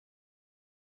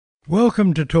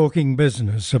Welcome to Talking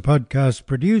Business, a podcast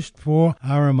produced for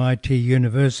RMIT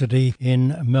University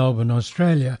in Melbourne,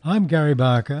 Australia. I'm Gary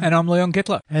Barker. And I'm Leon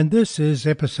Gettler. And this is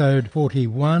episode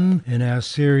 41 in our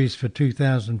series for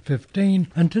 2015.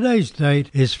 And today's date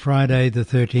is Friday the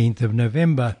 13th of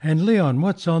November. And Leon,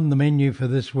 what's on the menu for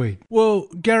this week? Well,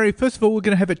 Gary, first of all, we're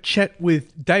going to have a chat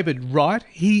with David Wright.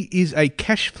 He is a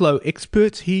cash flow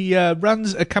expert. He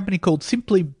runs a company called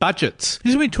Simply Budgets.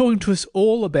 He's going to be talking to us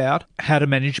all about how to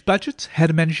manage budgets, how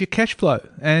to manage your cash flow,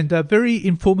 and very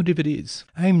informative it is.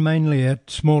 Aimed mainly at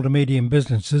small to medium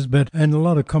businesses, and a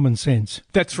lot of common sense.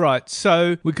 That's right.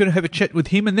 So we're going to have a chat with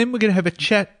him, and then we're going to have a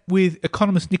chat with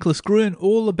economist Nicholas Gruen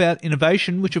all about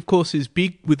innovation, which of course is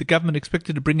big, with the government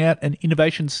expected to bring out an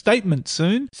innovation statement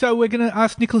soon. So we're going to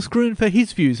ask Nicholas Gruen for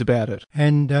his views about it.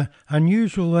 And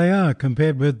unusual they are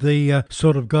compared with the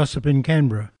sort of gossip in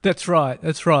Canberra. That's right.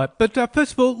 But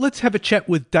first of all, let's have a chat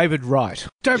with David Wright.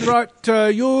 David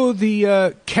Wright, you're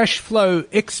the cash flow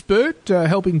expert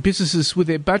helping businesses with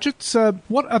their budgets.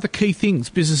 What are the key things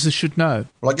businesses should know?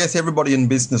 Well, I guess everybody in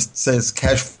business says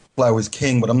cash flow is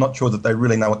king, but I'm not sure that they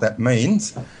really know what that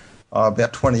means.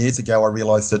 About 20 years ago, I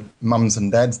realised that mums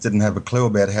and dads didn't have a clue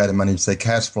about how to manage their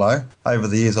cash flow. Over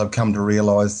the years, I've come to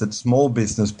realise that small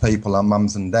business people are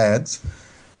mums and dads,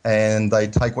 and they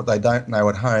take what they don't know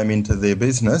at home into their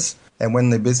business. And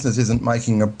when their business isn't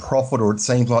making a profit, or it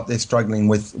seems like they're struggling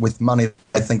with money,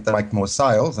 they think they make more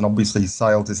sales. And obviously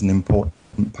sales is an important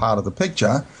part of the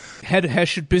picture. How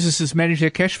should businesses manage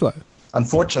their cash flow?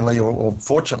 Unfortunately, or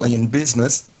fortunately in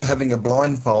business, having a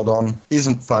blindfold on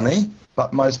isn't funny,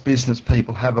 but most business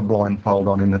people have a blindfold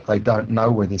on in that they don't know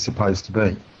where they're supposed to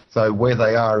be. So where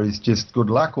they are is just good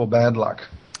luck or bad luck.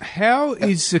 How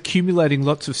is accumulating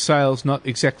lots of sales not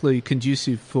exactly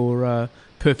conducive for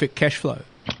perfect cash flow?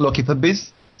 Look, if a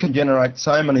business can generate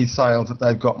so many sales that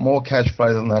they've got more cash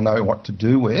flow than they know what to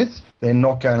do with, they're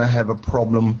not going to have a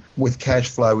problem with cash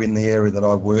flow in the area that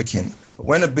I work in. But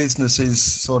when a business is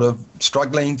sort of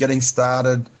struggling, getting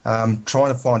started,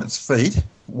 trying to find its feet,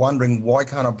 wondering why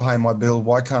can't I pay my bill,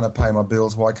 why can't I pay my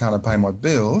bills, why can't I pay my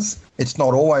bills, it's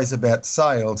not always about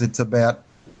sales. It's about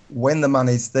when the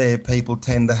money's there, people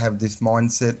tend to have this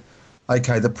mindset,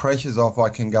 okay, the pressure's off, I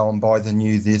can go and buy the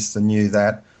new this, the new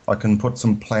that. I can put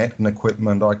some plant and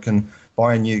equipment, I can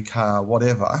buy a new car,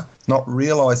 whatever, not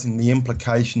realising the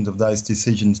implications of those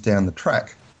decisions down the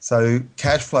track. So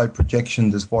cash flow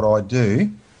projections is what I do.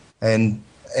 And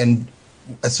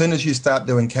as soon as you start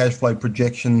doing cash flow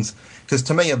projections, because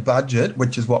to me a budget,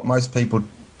 which is what most people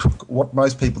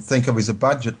think of as a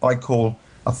budget, I call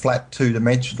a flat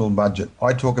two-dimensional budget.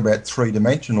 I talk about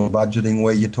three-dimensional budgeting,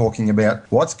 where you're talking about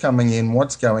what's coming in,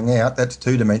 what's going out, that's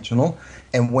two-dimensional,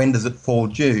 and when does it fall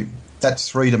due? That's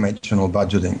three-dimensional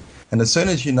budgeting. And as soon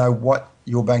as you know what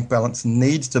your bank balance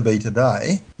needs to be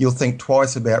today, you'll think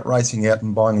twice about racing out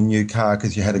and buying a new car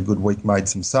because you had a good week, made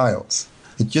some sales.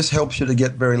 It just helps you to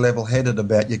get very level-headed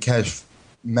about your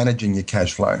managing your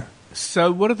cash flow.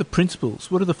 So what are the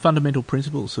principles? What are the fundamental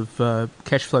principles of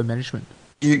cash flow management?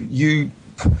 You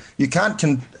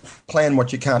can't plan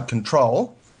what you can't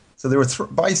control. So there are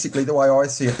basically, the way I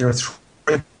see it, there are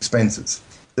three expenses.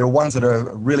 There are ones that are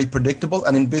really predictable,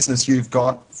 and in business you've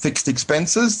got fixed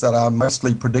expenses that are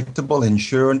mostly predictable: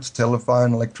 insurance,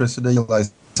 telephone, electricity, all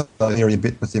those vary a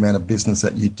bit with the amount of business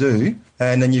that you do.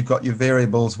 And then you've got your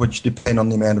variables, which depend on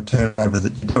the amount of turnover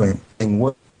that you're doing.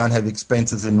 You don't have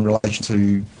expenses in relation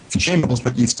to consumables,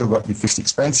 but you've still got your fixed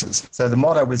expenses. So the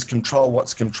motto is control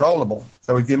what's controllable.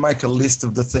 So if you make a list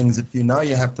of the things that you know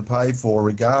you have to pay for,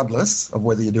 regardless of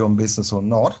whether you're doing business or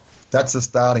not, that's a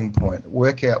starting point.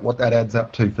 Work out what that adds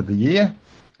up to for the year.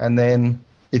 And then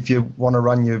if you want to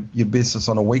run your business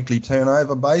on a weekly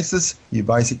turnover basis, you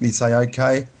basically say,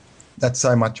 okay, that's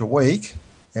so much a week.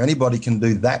 Now, anybody can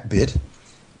do that bit.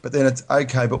 But then it's,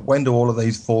 okay, but when do all of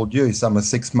these fall due? Some are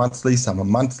 6 monthly, some are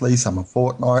monthly, some are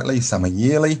fortnightly, some are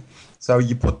yearly. So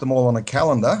you put them all on a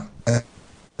calendar,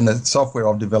 and the software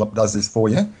I've developed does this for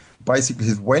you. Basically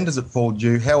says, when does it fall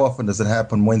due? How often does it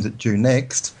happen? When's it due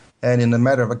next? And in a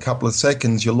matter of a couple of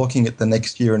seconds, you're looking at the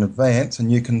next year in advance,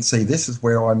 and you can see this is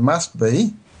where I must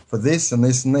be for this and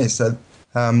this and this. So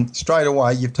straight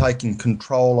away, you've taken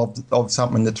control of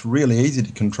something that's really easy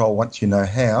to control once you know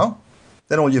how.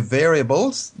 Then all your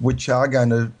variables, which are going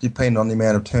to depend on the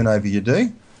amount of turnover you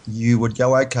do, you would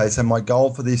go, okay, so my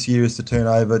goal for this year is to turn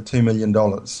over $2 million.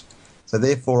 So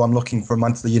therefore, I'm looking for a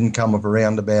monthly income of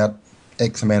around about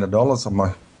X amount of dollars.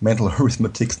 My mental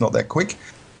arithmetic's not that quick.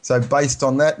 So based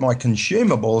on that, my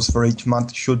consumables for each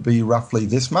month should be roughly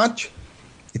this much.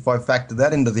 If I factor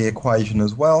that into the equation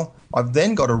as well, I've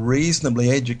then got a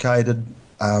reasonably educated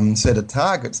set of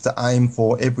targets to aim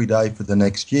for every day for the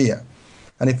next year.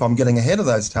 And if I'm getting ahead of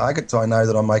those targets, I know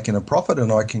that I'm making a profit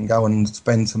and I can go and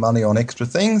spend some money on extra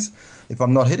things. If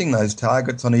I'm not hitting those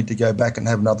targets, I need to go back and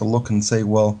have another look and see,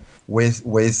 well, where's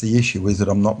the issue? Is it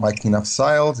I'm not making enough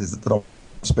sales? Is it that I'm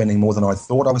spending more than I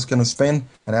thought I was going to spend?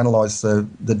 And analyse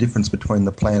the difference between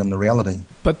the plan and the reality.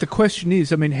 But the question is,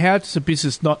 how does a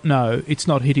business not know it's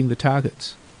not hitting the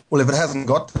targets? Well, if it hasn't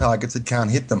got targets, it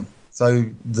can't hit them. So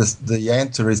the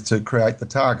answer is to create the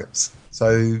targets.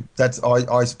 So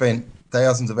I spent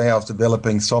thousands of hours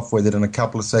developing software that in a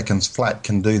couple of seconds flat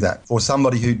can do that. For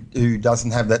somebody who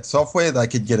doesn't have that software, they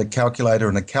could get a calculator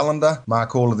and a calendar,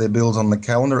 mark all of their bills on the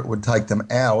calendar. It would take them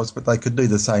hours, but they could do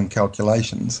the same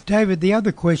calculations. David, the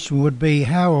other question would be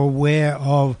how aware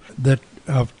of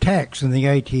tax and the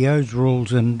ATO's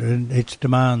rules and its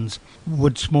demands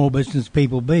would small business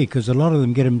people be? Because a lot of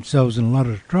them get themselves in a lot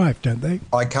of strife, don't they?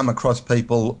 I come across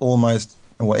people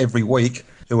every week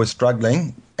who are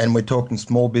struggling, and we're talking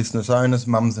small business owners,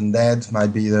 mums and dads,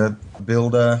 maybe the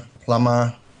builder,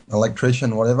 plumber,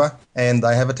 electrician, whatever, and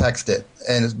they have a tax debt.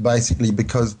 And it's basically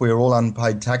because we're all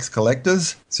unpaid tax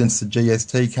collectors since the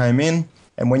GST came in.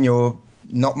 And when you're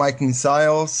not making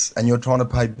sales and you're trying to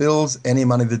pay bills, any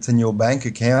money that's in your bank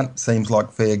account seems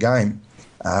like fair game.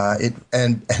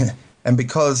 And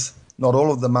because not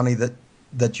all of the money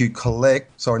that you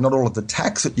collect, not all of the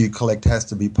tax that you collect has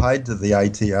to be paid to the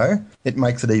ATO, it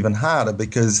makes it even harder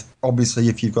because obviously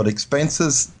if you've got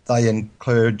expenses, they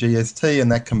incur GST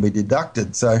and that can be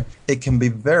deducted. So it can be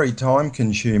very time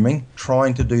consuming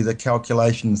trying to do the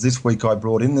calculations. This week I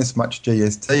brought in this much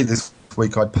GST, this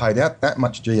week I paid out that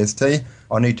much GST.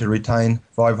 I need to retain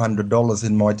 $500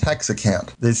 in my tax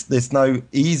account. There's no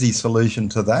easy solution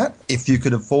to that. If you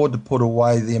could afford to put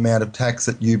away the amount of tax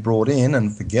that you brought in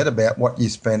and forget about what you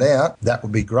spent out, that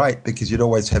would be great because you'd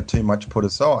always have too much put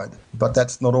aside. But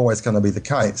that's not always going to be the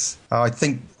case. I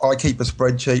think I keep a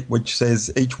spreadsheet which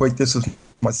says each week this is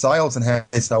my sales and how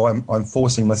so I'm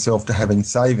forcing myself to having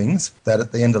savings that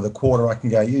at the end of the quarter I can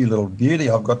go, you little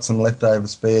beauty, I've got some leftover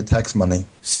spare tax money.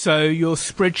 So your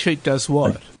spreadsheet does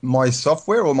what? My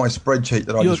software or my spreadsheet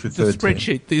that I just referred to?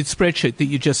 The spreadsheet that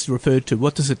you just referred to,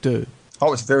 what does it do?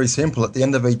 Oh, it's very simple. At the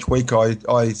end of each week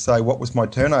I say what was my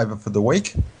turnover for the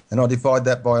week and I divide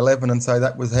that by 11 and say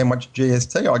that was how much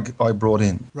GST I brought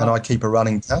in. Right. And I keep a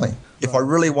running tally. Right. If I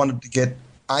really wanted to get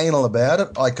anal about it,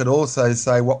 I could also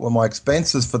say what were my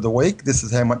expenses for the week, this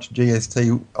is how much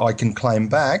GST I can claim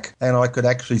back, and I could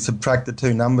actually subtract the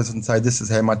two numbers and say this is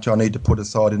how much I need to put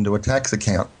aside into a tax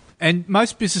account. And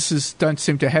most businesses don't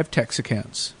seem to have tax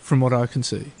accounts, from what I can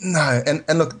see. No,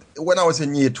 and look, when I was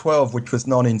in year 12, which was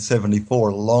 1974,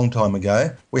 a long time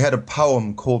ago, we had a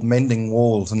poem called Mending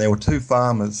Walls, and there were two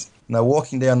farmers. And they were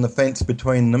walking down the fence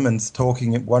between them and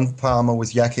talking. One farmer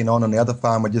was yakking on and the other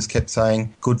farmer just kept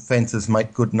saying, good fences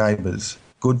make good neighbours.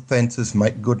 Good fences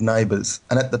make good neighbours.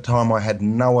 And at the time I had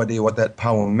no idea what that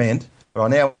poem meant. But I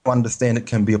now understand it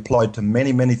can be applied to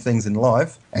many, many things in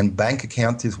life, and bank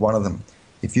accounts is one of them.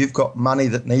 If you've got money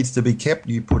that needs to be kept,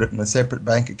 you put it in a separate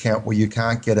bank account where you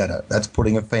can't get at it. That's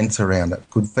putting a fence around it.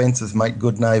 Good fences make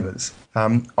good neighbours.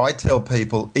 I tell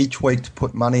people each week to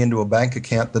put money into a bank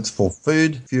account that's for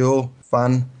food, fuel,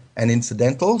 fun and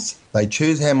incidentals. They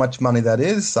choose how much money that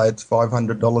is. Say it's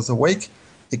 $500 a week.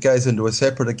 It goes into a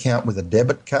separate account with a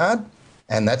debit card,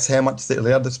 and that's how much they're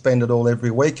allowed to spend it all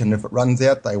every week. And if it runs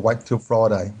out, they wait till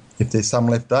Friday. If there's some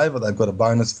left over, they've got a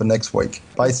bonus for next week.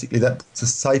 Basically, that's a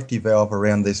safety valve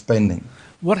around their spending.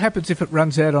 What happens if it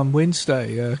runs out on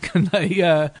Wednesday? Can they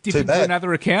dip into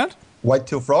another account? Wait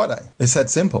till Friday. It's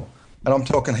that simple. And I'm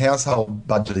talking household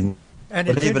budgeting.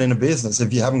 But even in a business,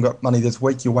 if you haven't got money this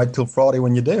week, you wait till Friday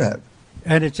when you do have.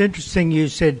 And it's interesting you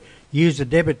said use a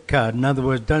debit card. In other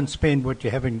words, don't spend what you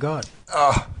haven't got.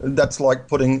 That's like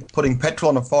putting petrol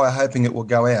on a fire hoping it will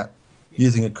go out.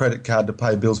 Using a credit card to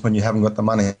pay bills when you haven't got the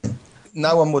money.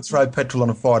 No one would throw petrol on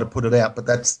a fire to put it out, but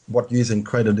that's what using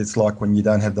credit is like when you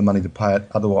don't have the money to pay it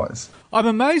otherwise. I'm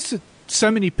amazed that so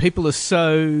many people are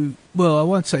so, well, I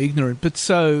won't say ignorant, but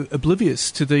so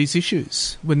oblivious to these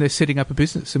issues when they're setting up a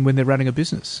business and when they're running a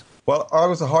business. Well, I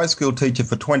was a high school teacher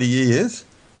for 20 years,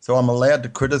 so I'm allowed to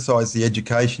criticise the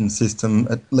education system,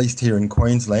 at least here in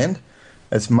Queensland,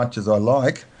 as much as I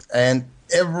like. And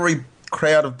every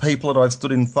crowd of people that I've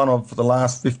stood in front of for the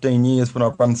last 15 years when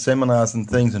I've run seminars and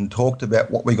things and talked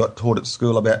about what we got taught at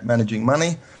school about managing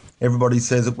money, everybody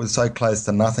says it was so close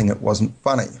to nothing it wasn't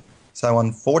funny. So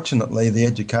unfortunately, the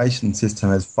education system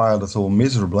has failed us all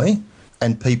miserably,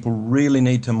 and people really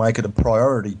need to make it a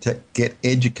priority to get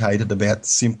educated about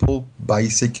simple,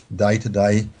 basic,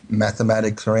 day-to-day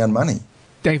mathematics around money.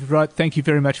 David Wright, thank you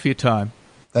very much for your time.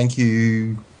 Thank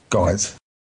you, guys.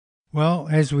 Well,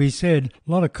 as we said,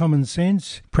 a lot of common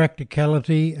sense,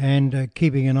 practicality, and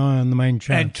keeping an eye on the main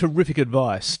chart. And terrific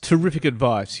advice. Terrific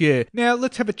advice, yeah. Now,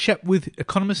 let's have a chat with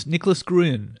economist Nicholas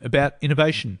Gruen about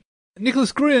innovation.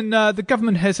 Nicholas Gruen, the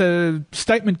government has a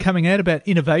statement coming out about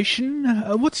innovation.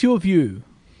 What's your view?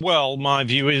 Well, my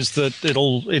view is that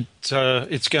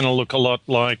it's going to look a lot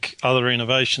like other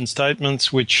innovation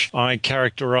statements, which I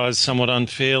characterise somewhat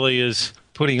unfairly as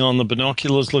putting on the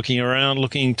binoculars, looking around,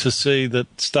 looking to see that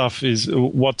stuff is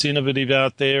what's innovative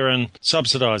out there and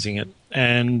subsidising it.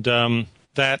 And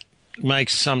that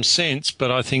makes some sense,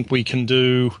 but I think we can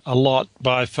do a lot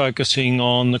by focusing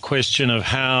on the question of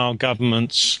how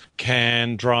governments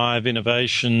can drive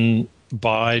innovation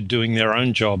by doing their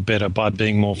own job better, by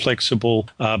being more flexible,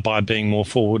 by being more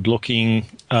forward-looking,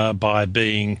 by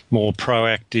being more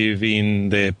proactive in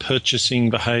their purchasing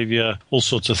behaviour, all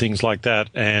sorts of things like that.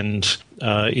 And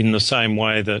in the same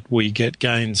way that we get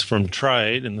gains from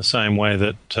trade, in the same way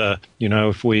that,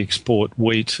 if we export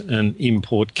wheat and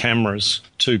import cameras,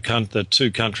 the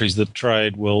two countries that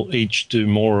trade will each do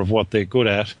more of what they're good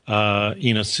at.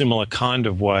 In a similar kind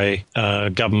of way,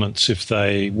 governments, if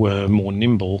they were more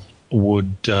nimble,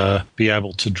 would be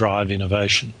able to drive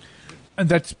innovation. And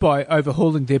that's by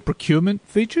overhauling their procurement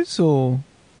features, or?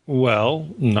 Well,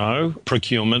 no.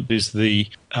 Procurement is they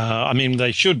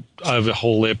should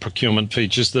overhaul their procurement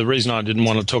features. The reason I didn't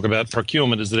want to talk about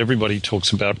procurement is that everybody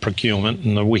talks about procurement,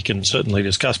 and we can certainly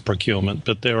discuss procurement,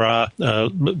 but there are,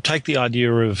 take the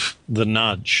idea of the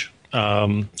nudge.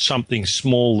 Something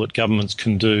small that governments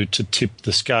can do to tip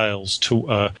the scales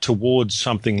towards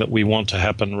something that we want to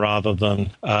happen rather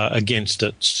than against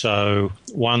it. So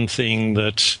one thing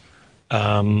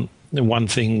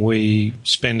we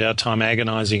spend our time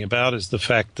agonising about is the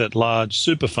fact that large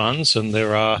super funds, and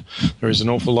there is an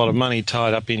awful lot of money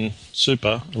tied up in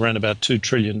super, around about $2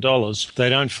 trillion, they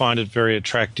don't find it very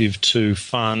attractive to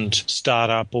fund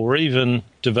startup or even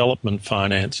development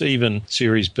finance, even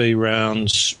Series B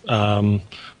rounds,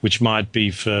 which might be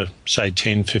for, say,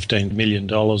 $10, $15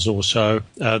 million or so.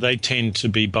 They tend to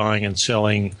be buying and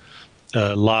selling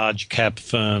large cap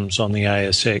firms on the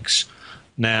ASX.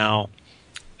 Now,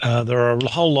 there are a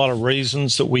whole lot of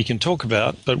reasons that we can talk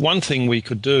about, but one thing we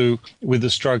could do with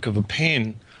the stroke of a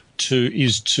pen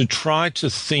is to try to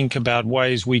think about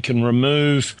ways we can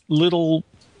remove little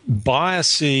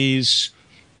biases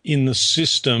in the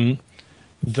system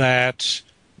that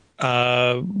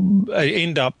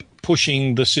end up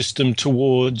pushing the system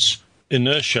towards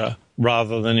inertia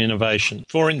rather than innovation.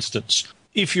 For instance,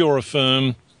 if you're a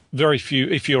firm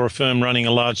running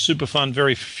a large super fund,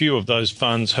 very few of those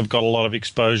funds have got a lot of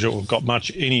exposure or got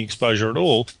any exposure at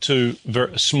all to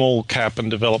small cap and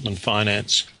development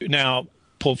finance. Now,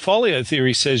 portfolio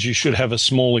theory says you should have a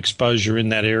small exposure in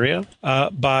that area,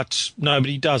 but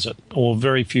nobody does it, or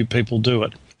very few people do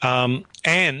it.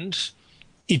 And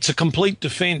it's a complete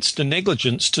defence to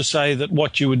negligence to say that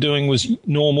what you were doing was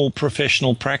normal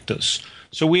professional practice.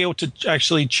 So we ought to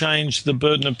actually change the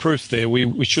burden of proof there.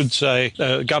 We should say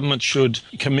government should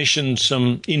commission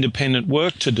some independent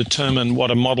work to determine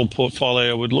what a model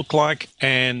portfolio would look like.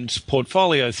 And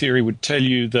portfolio theory would tell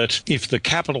you that if the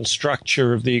capital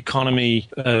structure of the economy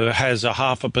has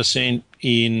 0.5%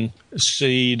 in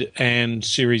seed and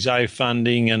Series A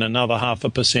funding and another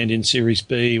 0.5% in Series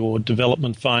B or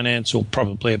development finance, or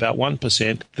probably about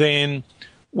 1%, then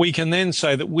we can then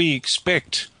say that we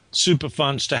expect super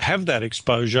funds to have that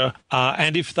exposure,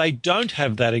 and if they don't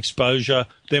have that exposure,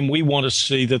 then we want to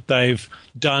see that they've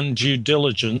done due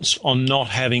diligence on not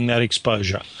having that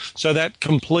exposure. So that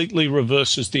completely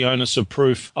reverses the onus of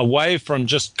proof away from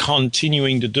just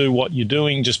continuing to do what you're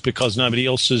doing just because nobody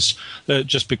else is,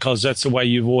 just because that's the way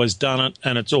you've always done it,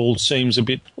 and it all seems a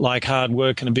bit like hard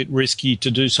work and a bit risky to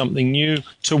do something new,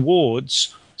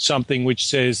 towards something which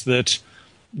says that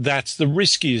that's the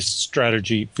riskiest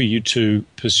strategy for you to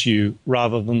pursue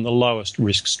rather than the lowest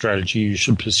risk strategy you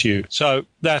should pursue. So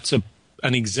that's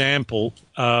an example,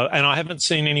 and I haven't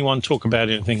seen anyone talk about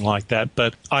anything like that,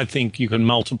 but I think you can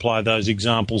multiply those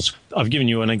examples. I've given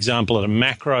you an example at a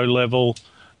macro level.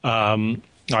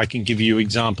 I can give you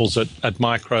examples at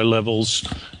micro levels.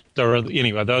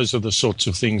 Anyway, those are the sorts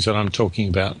of things that I'm talking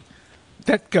about.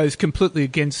 That goes completely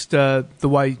against the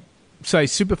way, say,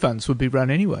 super funds would be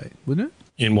run anyway, wouldn't it?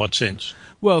 In what sense?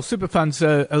 Well, super funds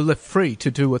are left free to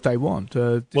do what they want.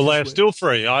 Well, they're still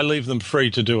free. I leave them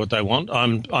free to do what they want.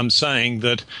 I'm saying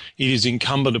that it is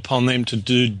incumbent upon them to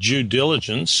do due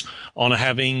diligence on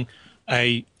having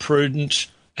a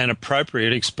prudent and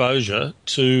appropriate exposure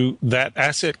to that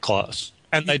asset class.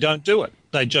 And they don't do it.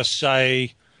 They just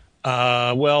say,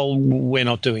 well, we're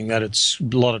not doing that. It's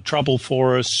a lot of trouble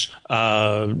for us.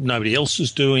 Nobody else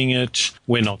is doing it.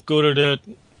 We're not good at it,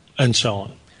 and so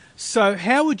on. So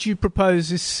how would you propose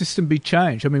this system be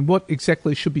changed? I mean, what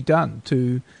exactly should be done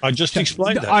to... I just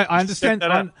explained that. I understand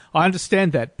that. I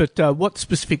understand that, but what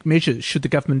specific measures should the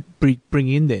government bring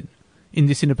in then, in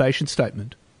this innovation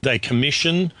statement? They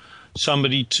commission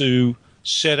somebody to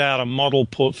set out a model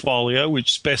portfolio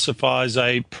which specifies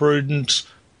a prudent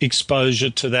exposure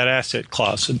to that asset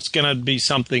class. It's going to be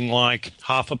something like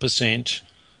 0.5%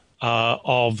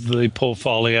 of the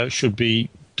portfolio should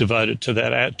be devoted to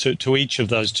that to each of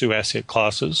those two asset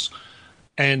classes.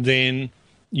 And then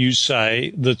you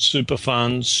say that super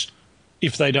funds,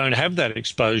 if they don't have that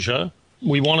exposure,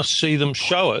 we want to see them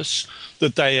show us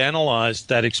that they analysed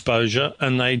that exposure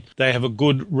and they have a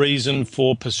good reason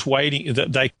for persuading,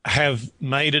 that they have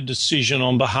made a decision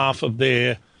on behalf of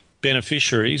their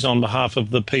beneficiaries, on behalf of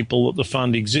the people that the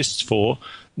fund exists for,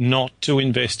 not to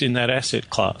invest in that asset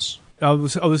class. I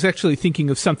was actually thinking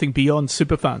of something beyond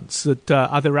super funds. That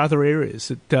are there other areas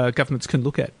that governments can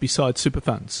look at besides super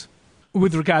funds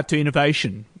with regard to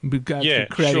innovation, with regard to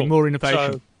creating more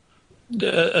innovation? So,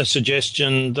 a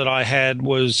suggestion that I had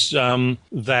was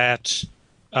that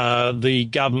the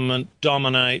government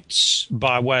dominates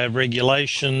by way of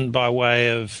regulation, by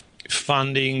way of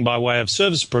funding, by way of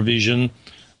service provision,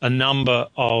 a number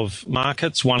of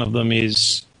markets. One of them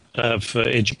is for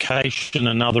education,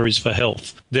 another is for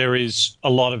health. There is a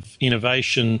lot of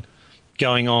innovation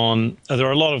going on. There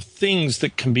are a lot of things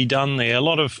that can be done there.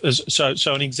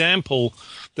 So an example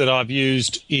that I've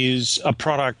used is a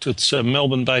product. It's a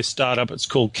Melbourne-based startup. It's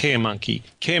called CareMonkey.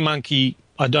 CareMonkey,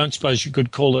 I don't suppose you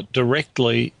could call it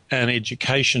directly an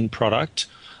education product.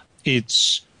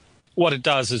 What it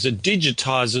does is it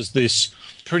digitizes this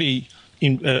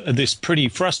pretty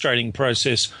frustrating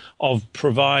process of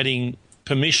providing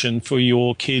permission for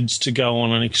your kids to go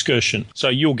on an excursion. So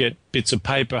you'll get bits of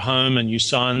paper home and you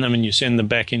sign them and you send them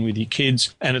back in with your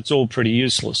kids, and it's all pretty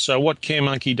useless. So what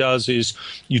CareMonkey does is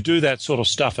you do that sort of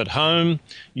stuff at home.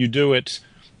 You do it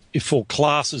for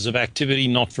classes of activity,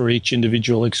 not for each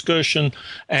individual excursion,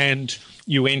 and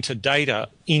you enter data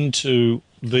into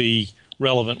the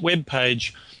relevant web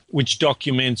page which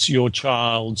documents your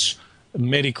child's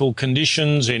medical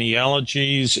conditions, any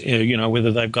allergies,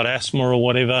 whether they've got asthma or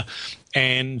whatever,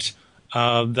 and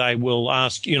they will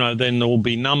ask, then there will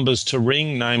be numbers to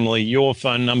ring, namely your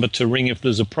phone number to ring if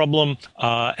there's a problem,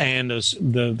 and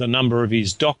the number of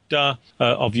his doctor,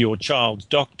 of your child's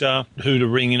doctor, who to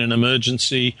ring in an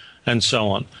emergency, and so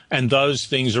on. And those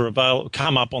things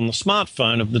come up on the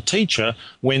smartphone of the teacher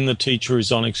when the teacher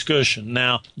is on excursion.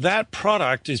 Now, that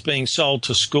product is being sold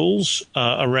to schools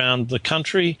around the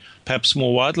country, perhaps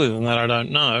more widely than that, I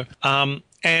don't know,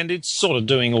 and it's sort of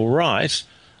doing all right.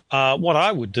 What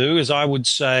I would do is I would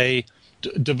say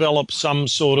develop some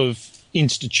sort of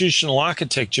institutional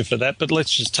architecture for that, but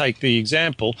let's just take the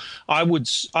example. I would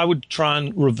try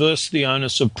and reverse the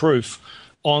onus of proof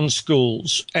on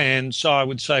schools. And so I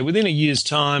would say within a year's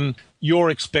time,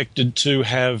 you're expected to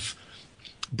have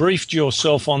briefed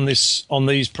yourself on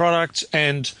these products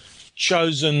and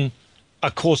chosen a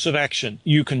course of action.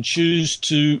 You can choose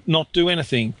to not do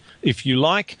anything if you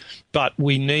like, but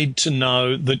we need to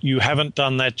know that you haven't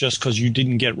done that just because you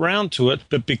didn't get round to it,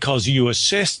 but because you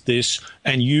assessed this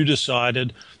and you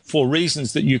decided, for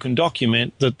reasons that you can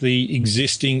document, that the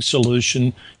existing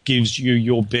solution gives you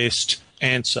your best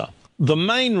answer. The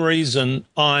main reason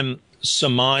I'm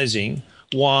surmising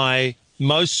why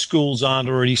most schools aren't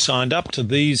already signed up to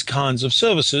these kinds of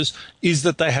services is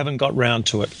that they haven't got round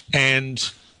to it. And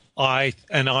I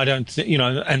don't think,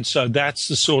 and so that's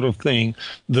the sort of thing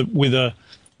that with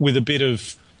a bit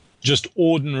of just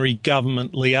ordinary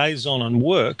government liaison and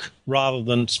work, rather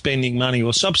than spending money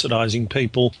or subsidising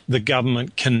people, the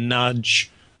government can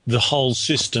nudge the whole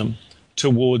system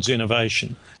towards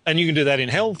innovation. And you can do that in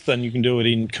health, and you can do it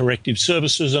in corrective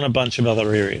services and a bunch of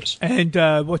other areas. And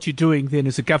what you're doing then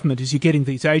as a government is you're getting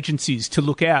these agencies to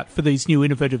look out for these new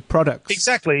innovative products.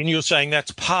 Exactly, and you're saying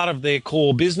that's part of their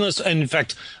core business. And in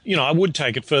fact, I would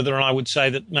take it further, and I would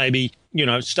say that maybe,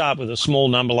 start with a small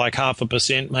number like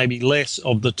 0.5%, maybe less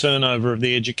of the turnover of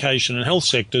the education and health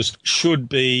sectors should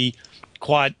be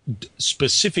quite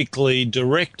specifically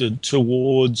directed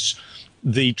towards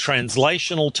the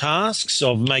translational tasks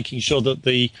of making sure that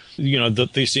that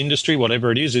this industry,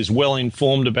 whatever it is well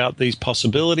informed about these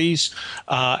possibilities,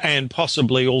 and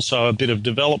possibly also a bit of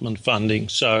development funding.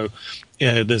 So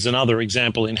there's another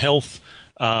example in health,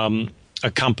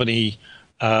 a company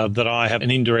that I have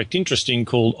an indirect interest in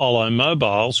called Olo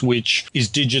Mobiles, which is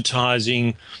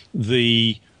digitizing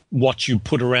the what you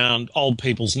put around old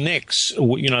people's necks,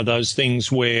 those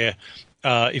things where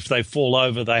if they fall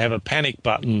over, they have a panic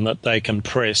button that they can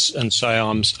press and say,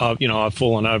 I've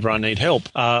fallen over, I need help.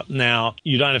 Now,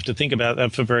 you don't have to think about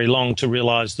that for very long to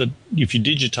realize that if you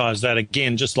digitize that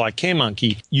again, just like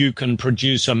CareMonkey, you can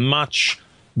produce a much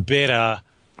better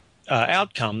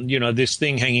outcome. This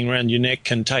thing hanging around your neck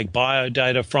can take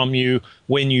biodata from you.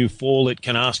 When you fall, it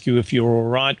can ask you if you're all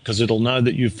right because it'll know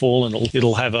that you've fallen.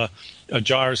 It'll have a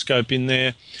gyroscope in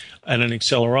there and an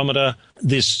accelerometer.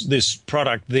 This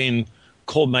product then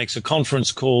makes a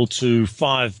conference call to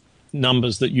 5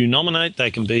 numbers that you nominate.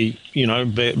 They can be,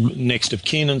 next of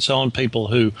kin and so on, people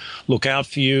who look out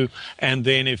for you. And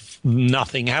then if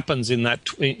nothing happens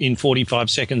in 45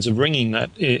 seconds of ringing that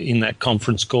in that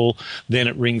conference call, then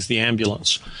it rings the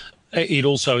ambulance. It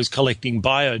also is collecting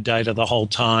biodata the whole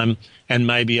time and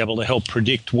may be able to help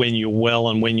predict when you're well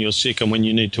and when you're sick and when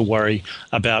you need to worry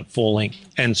about falling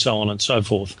and so on and so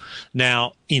forth.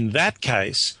 Now, in that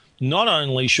case, not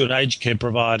only should aged care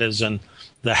providers and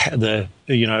the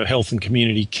health and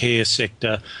community care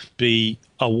sector be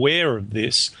aware of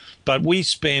this, but we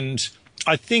spend,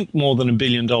 I think, more than $1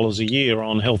 billion a year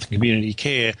on health and community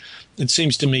care. It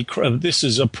seems to me this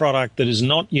is a product that is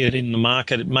not yet in the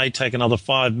market. It may take another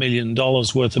 $5 million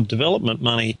worth of development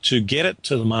money to get it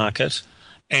to the market.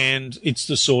 And it's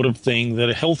the sort of thing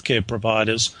that healthcare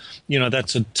providers,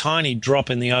 that's a tiny drop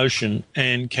in the ocean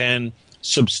and can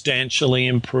substantially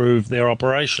improve their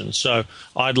operations. So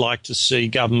I'd like to see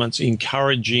governments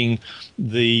encouraging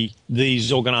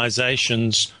these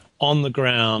organisations on the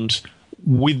ground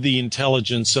with the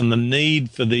intelligence and the need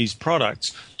for these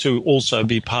products to also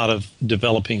be part of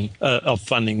of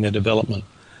funding their development.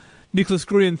 Nicholas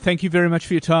Gruen, thank you very much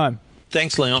for your time.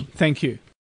 Thanks, Leon. Thank you.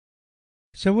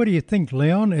 So what do you think,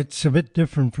 Leon? It's a bit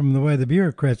different from the way the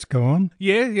bureaucrats go on.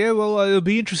 Yeah. Well, it'll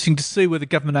be interesting to see whether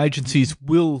government agencies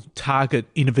will target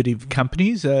innovative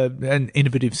companies and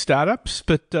innovative startups.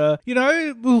 But,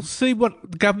 we'll see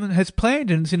what the government has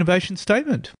planned in its innovation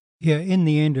statement. Yeah, in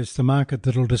the end, it's the market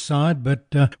that'll decide, but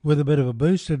with a bit of a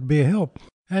boost, it'd be a help.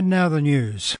 And now the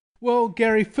news. Well,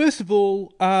 Gary, first of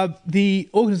all, the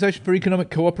Organisation for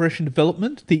Economic Cooperation and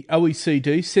Development, the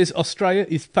OECD, says Australia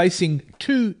is facing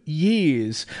 2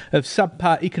 years of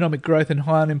subpar economic growth and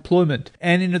high unemployment.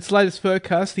 And in its latest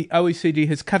forecast, the OECD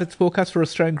has cut its forecast for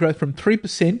Australian growth from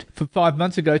 3% from 5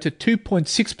 months ago to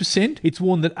 2.6%. It's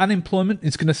warned that unemployment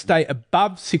is going to stay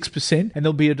above 6% and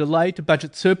there'll be a delay to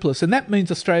budget surplus. And that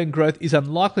means Australian growth is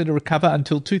unlikely to recover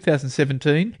until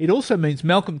 2017. It also means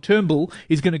Malcolm Turnbull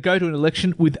is going to go to an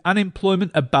election with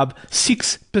unemployment above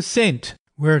 6%.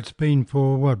 Where it's been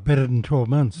for, better than 12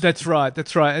 months. That's right.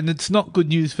 And it's not good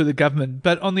news for the government.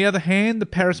 But on the other hand, the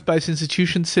Paris-based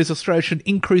institution says Australia should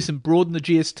increase and broaden the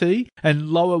GST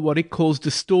and lower what it calls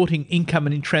distorting income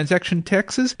and transaction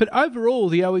taxes. But overall,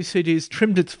 the OECD has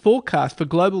trimmed its forecast for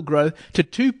global growth to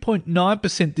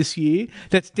 2.9% this year.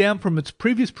 That's down from its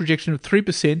previous projection of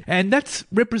 3%. And that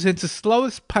represents the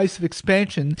slowest pace of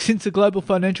expansion since the global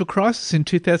financial crisis in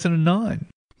 2009.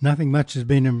 Nothing much has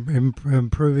been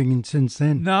improving since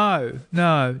then. No.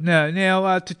 Now,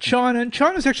 to China. And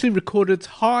China's actually recorded its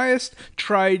highest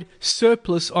trade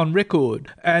surplus on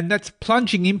record. And that's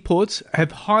plunging imports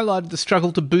have highlighted the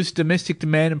struggle to boost domestic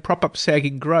demand and prop up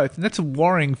sagging growth. And that's a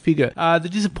worrying figure. The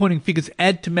disappointing figures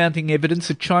add to mounting evidence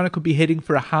that China could be heading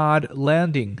for a hard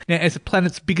landing. Now, as the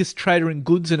planet's biggest trader in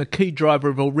goods and a key driver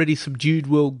of already subdued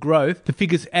world growth, the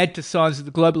figures add to signs that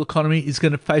the global economy is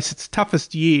going to face its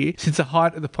toughest year since the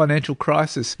height of the financial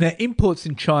crisis. Now, imports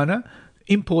in China,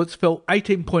 fell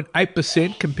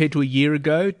 18.8% compared to a year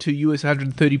ago to US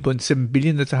 130.7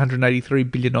 billion. That's 183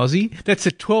 billion Aussie. That's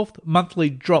a 12th monthly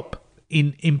drop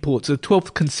in imports, a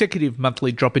 12th consecutive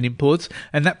monthly drop in imports,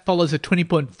 and that follows a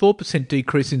 20.4%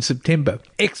 decrease in September.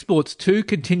 Exports too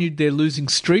continued their losing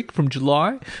streak from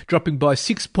July, dropping by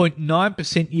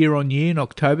 6.9% year on year in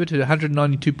October to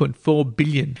 192.4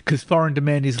 billion because foreign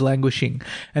demand is languishing.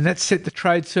 And that set the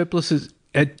trade surpluses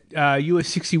at US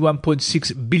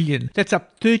 61.6 billion. That's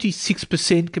up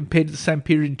 36% compared to the same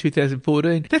period in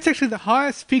 2014. That's actually the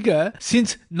highest figure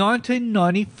since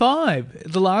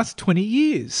 1995, the last 20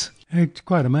 years. It's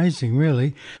quite amazing,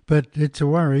 really, but it's a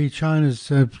worry. China's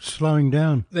slowing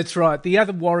down. That's right. The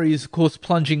other worry is, of course,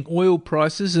 plunging oil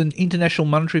prices, and International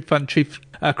Monetary Fund Chief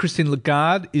Christine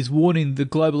Lagarde is warning the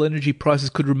global energy prices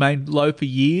could remain low for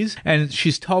years, and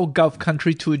she's told Gulf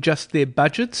countries to adjust their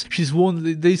budgets. She's warned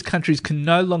that these countries can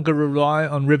no longer rely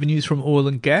on revenues from oil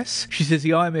and gas. She says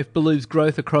the IMF believes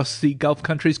growth across the Gulf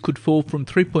countries could fall from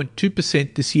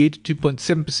 3.2% this year to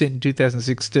 2.7% in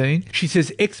 2016. She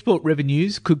says export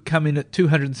revenues could come in at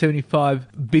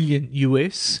 275 billion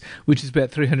US, which is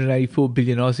about 384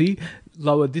 billion Aussie,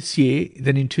 lower this year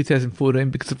than in 2014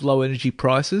 because of low energy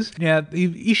prices. Now,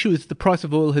 the issue is the price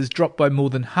of oil has dropped by more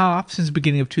than half since the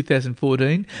beginning of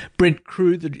 2014. Brent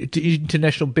crude, the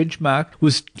international benchmark,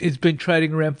 has been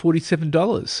trading around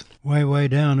 $47. Way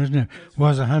down, isn't it?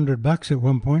 Was $100 at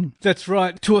one point. That's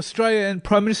right. To Australia, and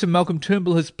Prime Minister Malcolm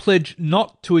Turnbull has pledged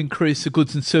not to increase the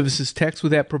goods and services tax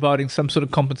without providing some sort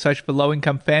of compensation for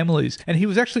low-income families. And he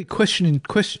was actually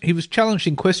challenged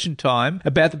in question time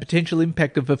about the potential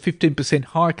impact of a 15%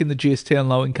 hike in the GST on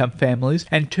low-income families,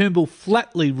 and Turnbull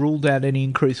flatly ruled out any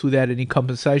increase without any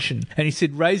compensation. And he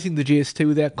said raising the GST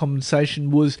without compensation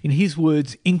was, in his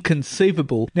words,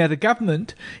 inconceivable. Now, the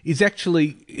government is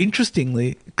actually,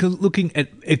 interestingly, looking at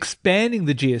expanding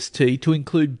the GST to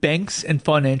include banks and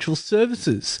financial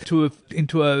services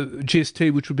into a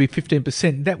GST which would be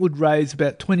 15%. That would raise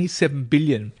about $27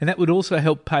 billion, and that would also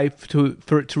help pay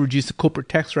for it to reduce the corporate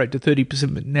tax rate to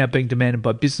 30%, now being demanded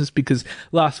by business, because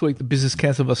last week the Business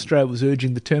Council of Australia was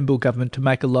urging the Turnbull government to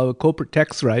make a lower corporate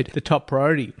tax rate the top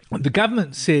priority. The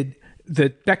government said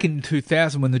that back in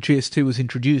 2000, when the GST was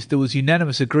introduced, there was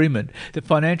unanimous agreement that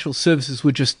financial services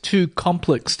were just too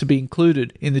complex to be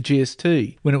included in the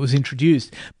GST when it was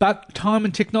introduced. But time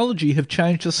and technology have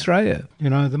changed Australia. You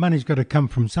know, the money's got to come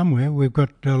from somewhere. We've got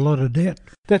a lot of debt.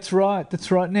 That's right.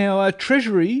 Now,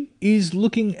 Treasury is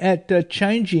looking at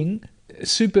changing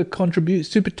super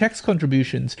tax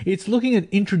contributions. It's looking at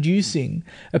introducing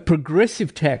a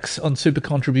progressive tax on super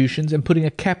contributions and putting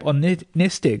a cap on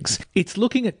nest eggs. It's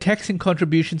looking at taxing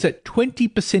contributions at 20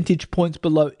 percentage points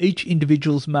below each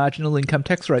individual's marginal income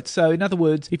tax rate. So, in other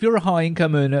words, if you're a high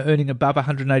income earner earning above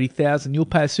 $180,000, you'll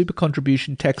pay a super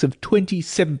contribution tax of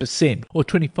 27% or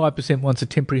 25% once a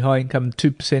temporary high income and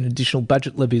 2% additional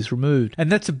budget levy is removed.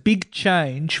 And that's a big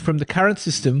change from the current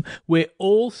system where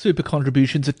all super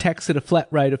contributions are taxed at a flat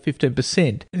rate of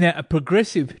 15%. Now, a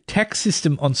progressive tax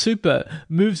system on super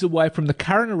moves away from the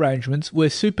current arrangements where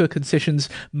super concessions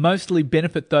mostly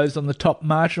benefit those on the top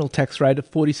marginal tax rate of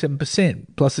 47%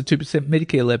 plus a 2%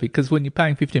 Medicare levy, because when you're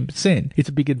paying 15%, it's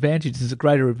a big advantage. It's a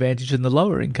greater advantage than the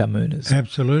lower income earners.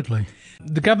 Absolutely.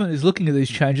 The government is looking at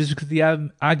these changes because the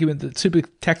argument that super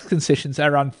tax concessions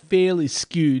are unfairly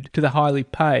skewed to the highly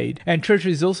paid, and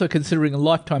Treasury is also considering a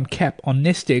lifetime cap on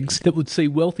nest eggs that would see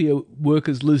wealthier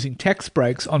workers losing tax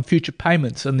breaks on future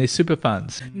payments on their super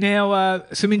funds. Now,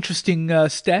 some interesting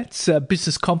stats.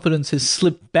 Business confidence has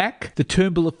slipped back. The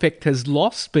Turnbull effect has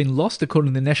been lost,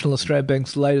 according to the National Australia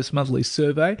Bank's latest monthly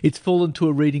survey. It's fallen to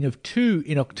a reading of 2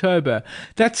 in October.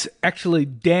 That's actually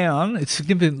down. It's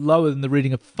significantly lower than the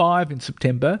reading of 5 in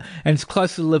September, and it's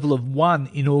close to the level of 1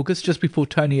 in August, just before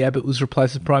Tony Abbott was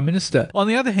replaced as Prime Minister. On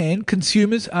the other hand,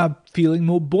 consumers are feeling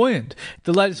more buoyant.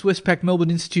 The latest Westpac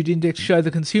Melbourne Institute Index showed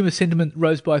the consumer sentiment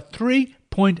rose by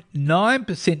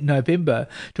 3.9% in November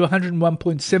to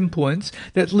 101.7 points.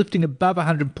 That's lifting above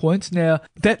 100 points. Now,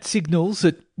 that signals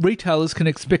that retailers can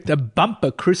expect a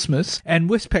bumper Christmas, and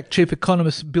Westpac chief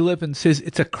economist Bill Evans says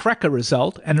it's a cracker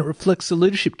result and it reflects the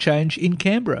leadership change in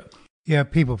Canberra. Yeah,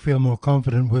 people feel more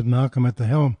confident with Malcolm at the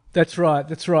helm. That's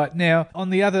right. Now, on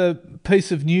the other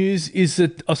piece of news is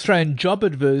that Australian job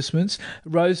advertisements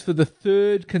rose for the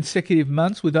third consecutive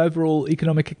months, with overall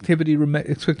economic activity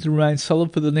expected to remain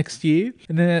solid for the next year.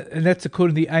 And that's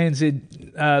according to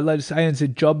the latest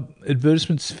ANZ job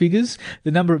advertisements figures.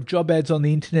 The number of job ads on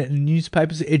the internet and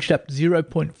newspapers edged up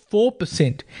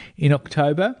 0.4% in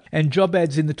October, and job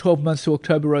ads in the 12 months to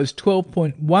October rose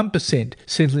 12.1%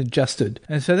 seasonally adjusted.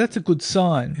 And so that's a good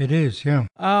sign. It is, yeah.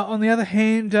 On the other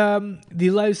hand,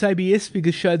 the latest ABS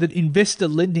figures show that investor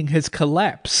lending has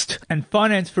collapsed, and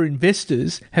finance for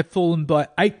investors have fallen by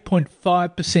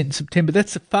 8.5% in September.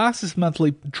 That's the fastest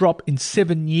monthly drop in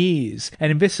 7 years.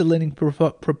 And investor lending for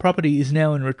property is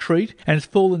now in retreat, and it's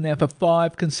fallen now for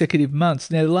 5 consecutive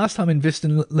months. Now, the last time investor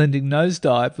lending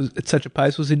nosedived at such a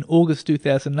pace was in August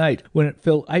 2008, when it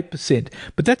fell 8%.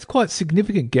 But that's quite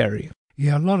significant, Gary.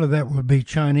 Yeah, a lot of that would be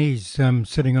Chinese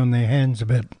sitting on their hands a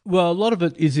bit. Well, a lot of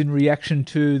it is in reaction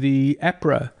to the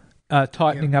APRA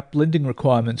tightening up lending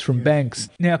requirements from banks.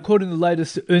 Now, according to the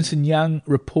latest Ernst & Young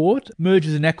report,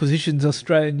 mergers and acquisitions in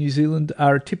Australia and New Zealand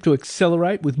are tipped to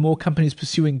accelerate, with more companies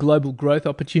pursuing global growth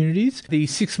opportunities. The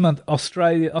 6-month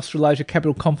Australasia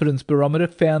Capital Confidence Barometer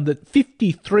found that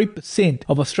 53%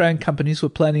 of Australian companies were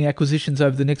planning acquisitions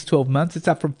over the next 12 months. It's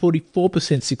up from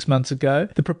 44% 6 months ago.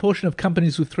 The proportion of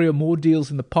companies with 3 or more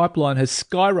deals in the pipeline has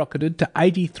skyrocketed to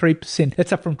 83%.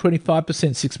 That's up from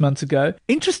 25% 6 months ago.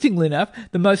 Interestingly enough,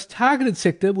 the most targeted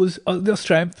sector was the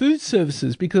Australian food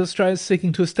services, because Australia is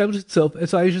seeking to establish itself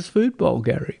as Asia's food bowl,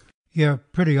 Gary. Yeah,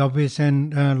 pretty obvious,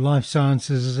 and life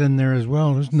sciences is in there as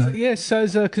well, isn't it? Yes, so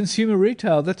is consumer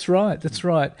retail. That's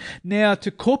right. Now to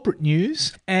corporate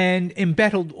news, and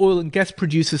embattled oil and gas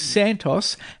producer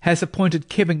Santos has appointed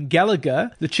Kevin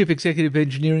Gallagher, the Chief Executive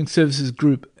Engineering Services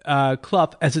Group,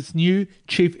 Clough, as its new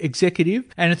chief executive,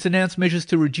 and it's announced measures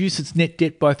to reduce its net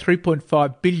debt by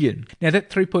 $3.5 billion. Now,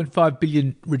 that $3.5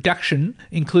 billion reduction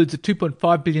includes a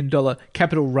 $2.5 billion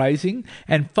capital raising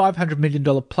and $500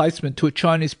 million placement to a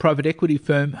Chinese private equity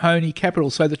firm, Hony Capital.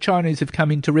 So the Chinese have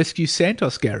come in to rescue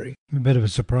Santos, Gary. A bit of a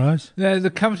surprise. Now, the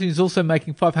company is also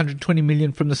making $520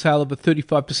 million from the sale of a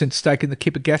 35% stake in the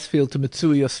Kipper gas field to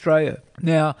Mitsui Australia.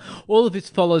 Now, all of this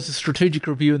follows a strategic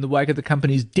review in the wake of the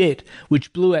company's debt,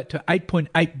 which blew out to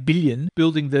 $8.8 billion,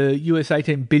 building the US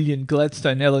 $18 billion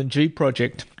Gladstone LNG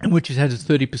project, in which it has a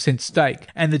 30% stake.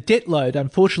 And the debt load,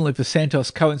 unfortunately for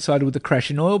Santos, coincided with the crash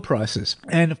in oil prices.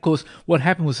 And of course, what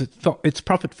happened was its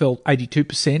profit fell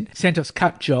 82%. Santos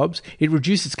cut jobs, it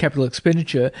reduced its capital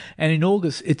expenditure, and in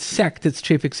August, it sacked its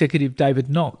chief executive, David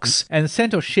Knox. And the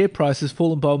Santos share price has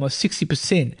fallen by almost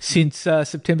 60% since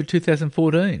September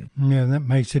 2014. Yeah, that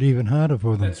makes it even harder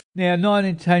for them. Now, Nine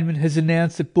Entertainment has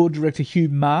announced that board director Hugh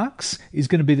Marks is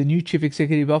going to be the new chief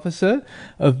executive officer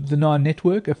of the Nine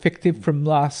Network, effective from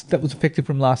last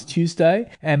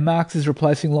Tuesday. And Marks is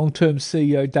replacing long-term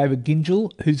CEO David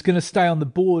Gingell, who's going to stay on the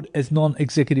board as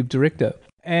non-executive director.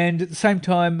 And at the same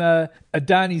time,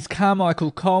 Adani's Carmichael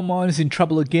coal mine is in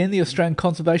trouble again. The Australian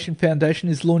Conservation Foundation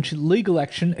is launching legal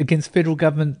action against Federal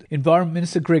Government Environment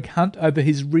Minister Greg Hunt over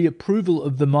his reapproval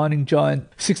of the mining giant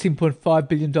 $16.5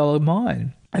 billion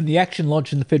mine. And the action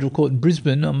lodged in the federal court in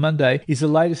Brisbane on Monday is the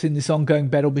latest in this ongoing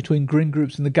battle between green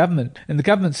groups and the government. And the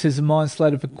government says the mine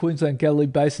slated for Queensland Galilee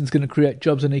Basin is going to create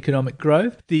jobs and economic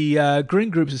growth. The green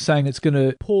groups are saying it's going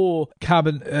to pour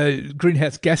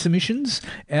greenhouse gas emissions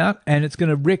out, and it's going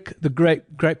to wreck the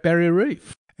Great Barrier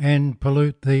Reef and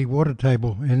pollute the water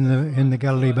table in the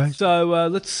Galilee Basin. So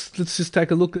let's just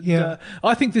take a look at.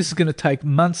 I think this is going to take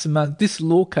months and months. This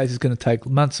law case is going to take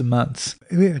months and months.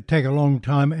 It'll take a long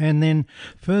time, and then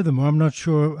furthermore, I'm not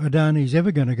sure Adani's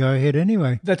ever going to go ahead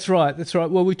anyway. That's right.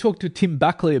 Well, we talked to Tim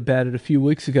Buckley about it a few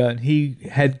weeks ago, and he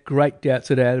had great doubts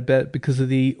about it because of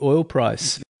the oil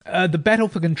price. The battle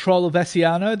for control of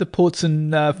Asciano, the ports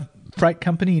and freight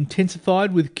company,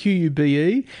 intensified with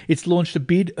QUBE. It's launched a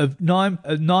bid of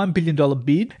 $9 billion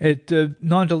bid at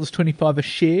 $9.25 a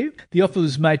share. The offer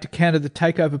was made to counter the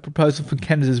takeover proposal from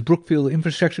Canada's Brookfield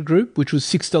Infrastructure Group, which was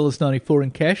 $6.94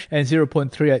 in cash and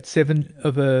 0.387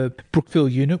 of a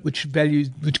Brookfield unit, which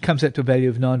comes out to a value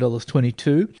of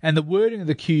 $9.22. And the wording of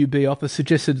the QUB offer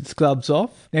suggested it's gloves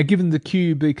off. Now, given the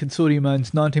QUB consortium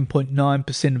owns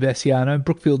 19.9% of Asciano,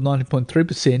 Brookfield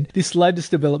 19.3%, this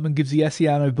latest development gives the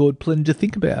Asciano board plenty to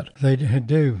think about. They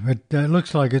do. It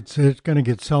looks like it's going to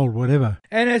get sold, whatever.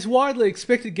 And as widely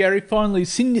expected, Gary, finally,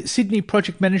 Sydney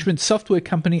project management software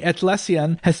company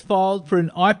Atlassian has filed for an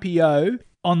IPO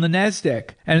on the NASDAQ,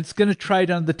 and it's going to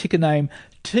trade under the ticker name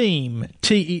TEAM,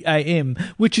 T-E-A-M,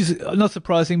 which is not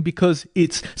surprising because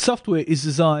its software is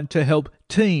designed to help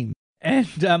team. And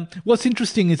what's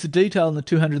interesting is the detail in the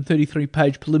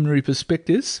 233-page preliminary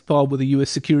prospectus filed with the US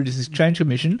Securities and Exchange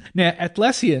Commission. Now,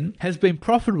 Atlassian has been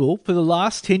profitable for the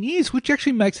last 10 years, which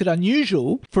actually makes it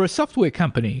unusual for a software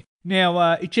company.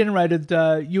 Now, it generated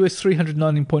US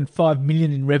 $319.5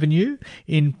 million in revenue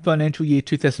in financial year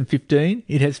 2015.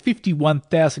 It has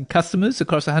 51,000 customers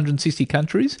across 160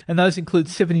 countries, and those include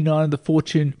 79 of the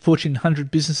Fortune 100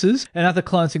 businesses. And other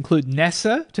clients include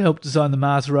NASA to help design the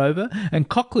Mars rover, and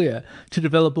Cochlear to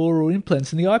develop oral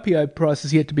implants. And the IPO price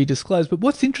is yet to be disclosed. But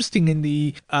what's interesting in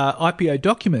the IPO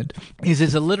document is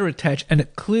there's a letter attached, and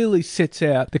it clearly sets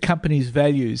out the company's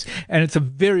values. And it's a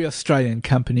very Australian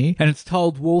company, and it's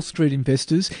told Wall Street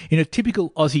investors in a typical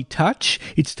Aussie touch.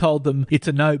 It's told them it's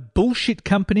a no bullshit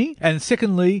company, and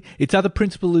secondly, its other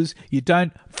principle is you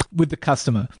don't with the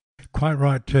customer. Quite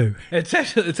right too. It's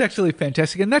actually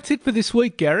fantastic, and that's it for this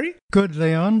week, Gary. Good,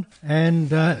 Leon. And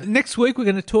next week we're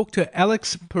going to talk to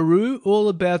Alex Peru all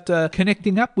about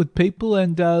connecting up with people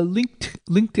and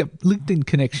LinkedIn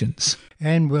connections.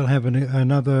 And we'll have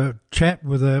another chat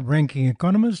with a ranking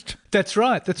economist. That's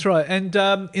right. And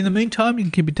in the meantime, you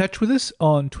can keep in touch with us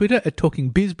on Twitter at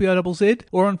TalkingBizBizz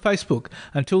or on Facebook.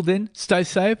 Until then, stay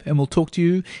safe, and we'll talk to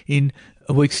you in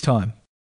a week's time.